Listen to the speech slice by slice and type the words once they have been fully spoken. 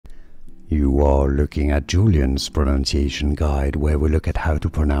You are looking at Julian's pronunciation guide, where we look at how to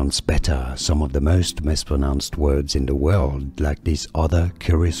pronounce better some of the most mispronounced words in the world, like this other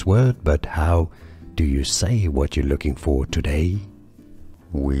curious word. But how do you say what you're looking for today?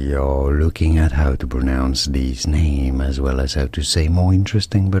 We are looking at how to pronounce these names, as well as how to say more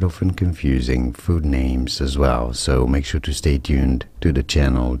interesting but often confusing food names as well. So make sure to stay tuned to the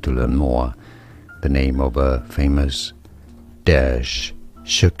channel to learn more. The name of a famous dish,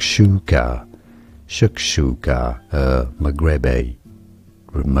 Shakshuka. Shakshuka, Maghrebi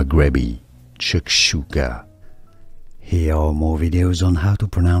Shakshuka. Here are more videos on how to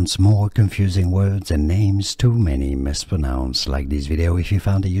pronounce more confusing words and names too many mispronounced. Like this video if you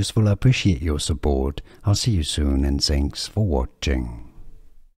found it useful. I appreciate your support. I'll see you soon and thanks for watching.